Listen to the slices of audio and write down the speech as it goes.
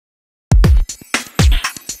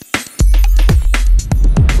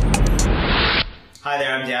Hi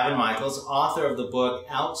there, I'm Daven Michaels, author of the book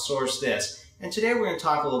Outsource This, and today we're going to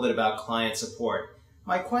talk a little bit about client support.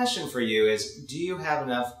 My question for you is, do you have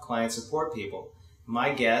enough client support people?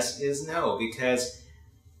 My guess is no, because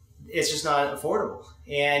it's just not affordable.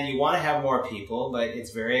 And you want to have more people, but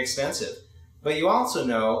it's very expensive. But you also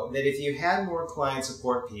know that if you had more client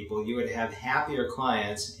support people, you would have happier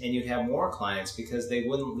clients and you'd have more clients because they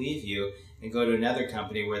wouldn't leave you and go to another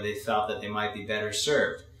company where they felt that they might be better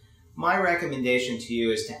served. My recommendation to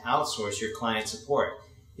you is to outsource your client support.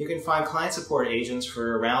 You can find client support agents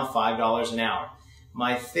for around $5 an hour.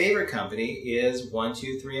 My favorite company is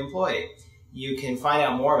 123 Employee. You can find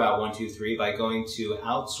out more about 123 by going to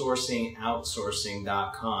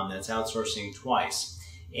outsourcing.com. That's outsourcing twice.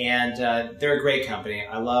 And they're a great company.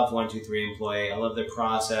 I love 123 Employee. I love their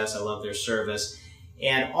process. I love their service.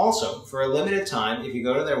 And also, for a limited time, if you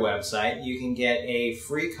go to their website, you can get a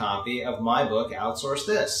free copy of my book, Outsource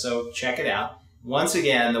This. So check it out. Once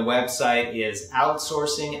again, the website is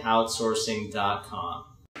outsourcing.com.